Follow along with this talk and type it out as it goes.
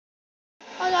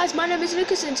guys, my name is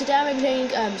Lucas and today I'm playing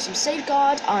some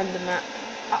Safeguard on the map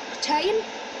Octane.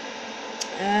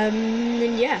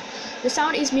 And yeah, the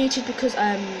sound is muted because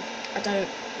I don't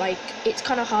like, it's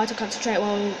kind of hard to concentrate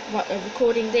while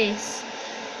recording this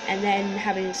and then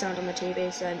having the sound on the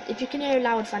TV. So if you can hear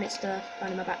loud fan, it's the fan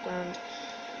in my background.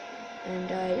 And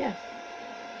yeah,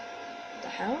 what the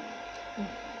hell?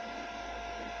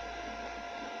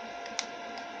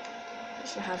 What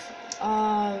should I have?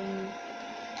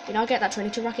 You know, I'll get that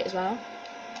 22 rocket as well.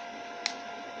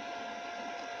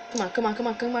 Come on, come on, come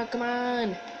on, come on, come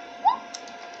on.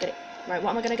 Get it. Right, what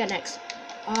am I going to get next?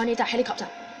 Oh, I need that helicopter.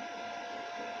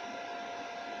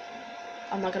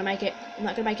 I'm not going to make it. I'm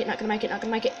not going to make it, not going to make it, not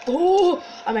going to make it. Oh,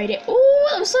 I made it. Oh,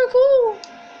 that was so cool.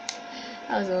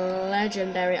 That was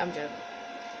legendary. I'm joking.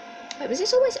 Wait, was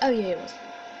this always? Oh, yeah, it was.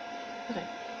 Okay.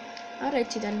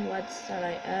 Alrighty then, lads.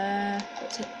 Alright,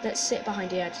 let's sit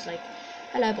behind here, just like,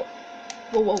 hello, but.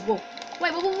 Whoa, whoa, whoa.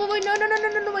 Wait, whoa, whoa, whoa, wait, no, no, no, no,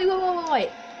 no, no, wait, whoa, whoa, whoa,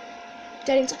 wait.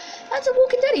 Dead inside. That's a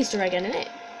Walking Dead Easter egg, isn't it?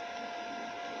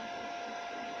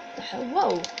 The hell?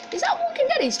 Whoa. Is that a Walking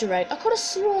Dead Easter egg? I could have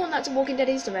sworn that's a Walking Dead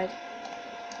Easter egg.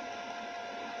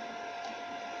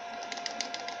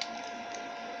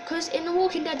 Because in The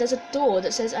Walking Dead, there's a door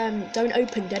that says, don't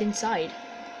open, dead inside.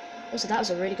 Also, that was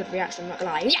a really good reaction, I'm not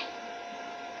gonna lie. Yeah!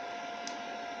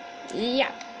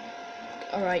 Yeah.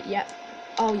 Alright, yep.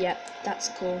 Oh, yep, that's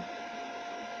cool.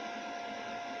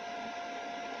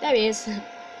 There he is.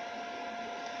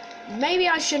 Maybe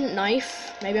I shouldn't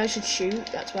knife. Maybe I should shoot.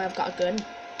 That's why I've got a gun.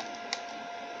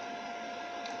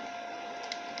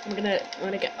 I'm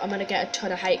gonna get a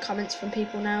ton of hate comments from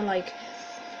people now. Like,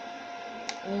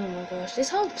 oh my gosh,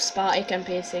 this whole Spartic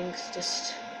MP thing's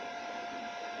just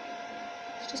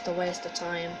a waste of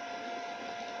time.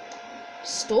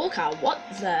 Stalker, what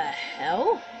the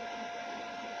hell?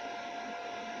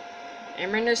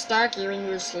 I'm gonna stalk you in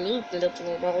your sleep, little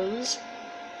boys.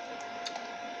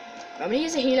 I'm gonna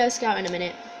use a Helo Scout in a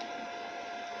minute.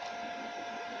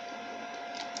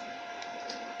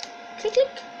 Click, click,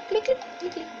 click, click,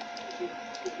 click, click, click,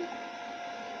 click, click.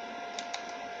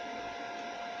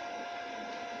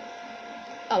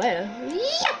 Oh, hello.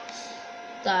 Yeah!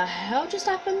 The hell just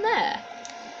happened there?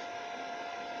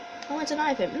 I went to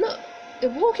knife him. Look, a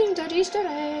Walking Dead Easter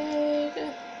egg.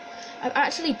 I've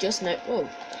actually just what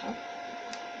the hell?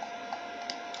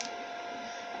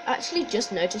 Actually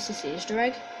just noticed this Easter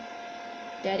egg.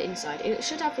 Dead inside. It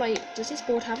should have, like, does this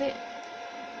board have it?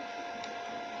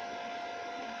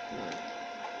 No.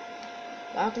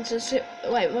 Welcome to the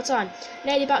wait, what's on?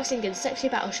 Ladybug singing sexy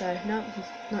battle show. No,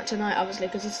 not tonight, obviously,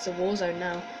 because this is a war zone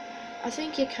now. I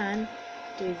think you can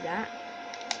do that.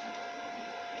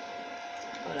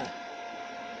 Hold on.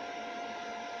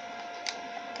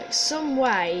 Like some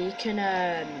way you can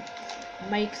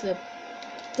make the.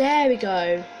 There we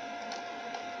go.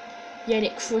 Yeah, and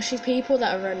it crushes people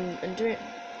that are under it.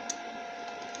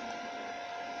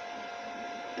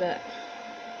 But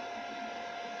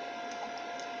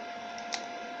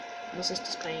my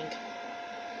sister's playing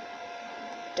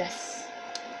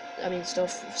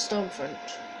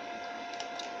Stormfront.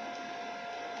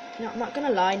 You know, I'm not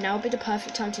gonna lie, now would be the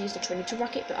perfect time to use the Trinity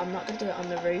rocket, but I'm not gonna do it on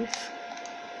the roof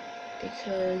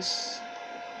because,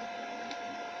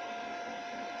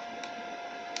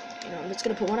 you know, I'm just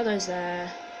gonna put one of those there.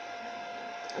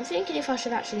 I'm thinking if I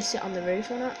should actually sit on the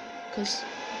roof or not, because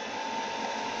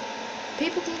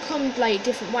people can come like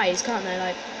different ways, can't they?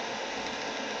 Like,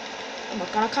 oh my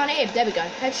god, I can't hit him. There we go,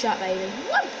 headshot, baby.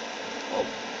 Whoa! Oh,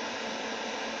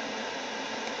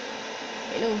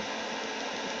 hello.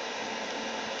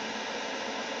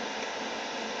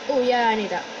 Oh yeah, I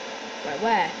need that. Right,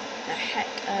 where the heck?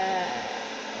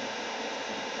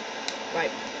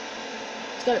 Right,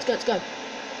 let's go, let's go, let's go.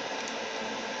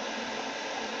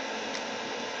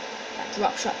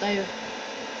 Drop shot though.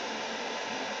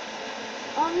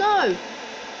 Oh no!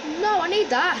 No, I need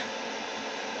that.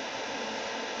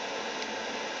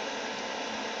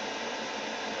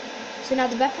 So now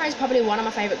the Vepr is probably one of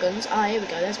my favourite guns. Ah, here we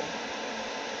go, there's one.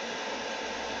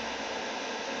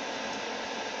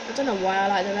 I don't know why I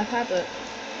like the Vepr, but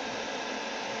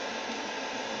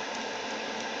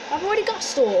I've already got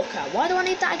Stalker. Why do I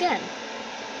need that again?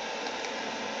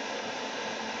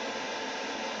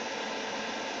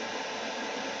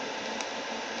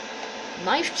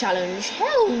 Knife challenge?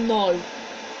 Hell no!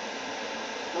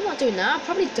 I'm not doing that, I'll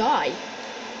probably die.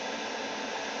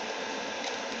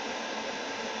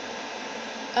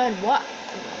 Earn what?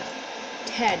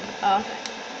 10. Oh, okay.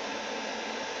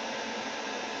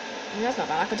 That's not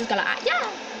bad, I could just go like, yeah!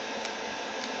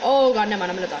 Oh god, never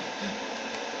mind, I'm gonna die.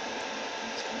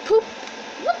 Poop!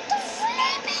 What the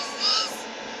flip is this?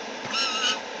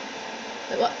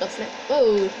 Wait, what? Dog flip.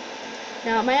 Whoa.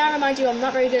 Now, may I remind you, I'm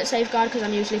not very good at Safeguard because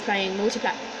I'm usually playing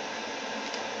multiplayer.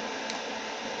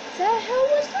 The hell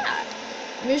was that?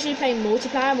 I'm usually playing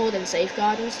multiplayer more than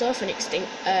Safeguard and stuff, and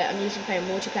I'm usually playing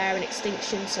multiplayer and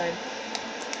Extinction, so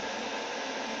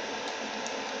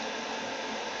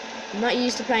I'm not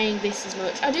used to playing this as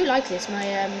much. I do like this. One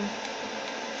of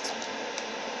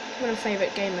my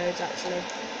favourite game modes, actually.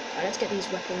 Alright, let's get these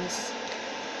weapons.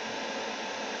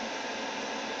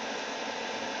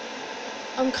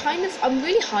 I'm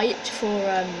really hyped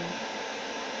for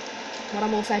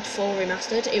Modern Warfare 4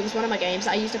 Remastered. It was one of my games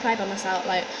that I used to play by myself,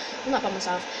 like, well, not by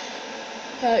myself.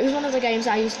 It was one of the games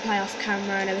that I used to play off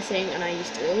camera and everything, and I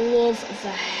used to love the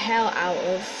hell out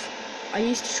of. I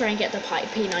used to try and get the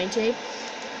P90.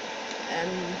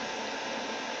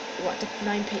 What, the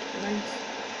 9P?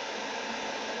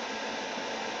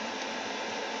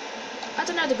 I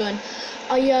don't know the gun.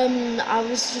 I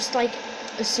was just like,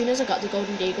 as soon as I got the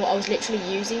Golden Deagle, I was literally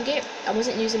using it. I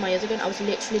wasn't using my other gun. I was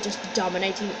literally just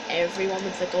dominating everyone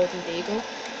with the Golden Deagle.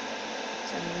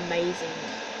 It's amazing.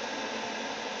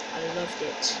 I loved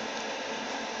it.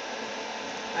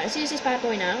 Alright, let's use this bad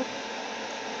boy now.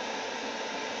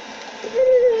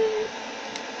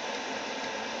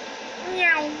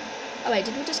 Oh wait,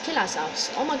 did we just kill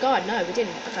ourselves? Oh my god, no, we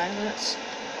didn't. Okay, well that's...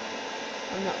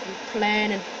 I'm not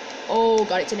complaining. Oh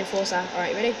god, it's an enforcer.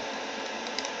 Alright, ready?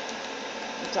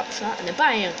 Drop shot and then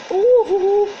bang!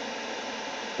 Ooh!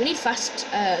 We need fast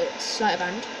sleight of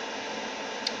hand.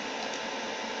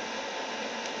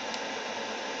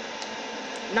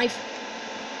 Knife.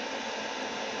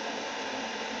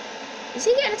 Is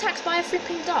he getting attacked by a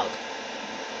flipping dog?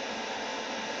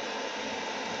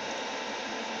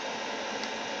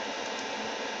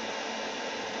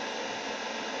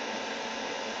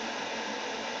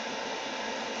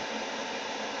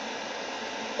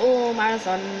 Oh,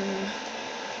 marathon.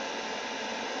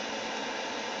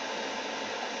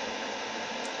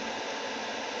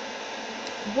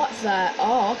 What the?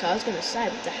 Oh, okay, I was gonna say,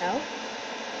 what the hell?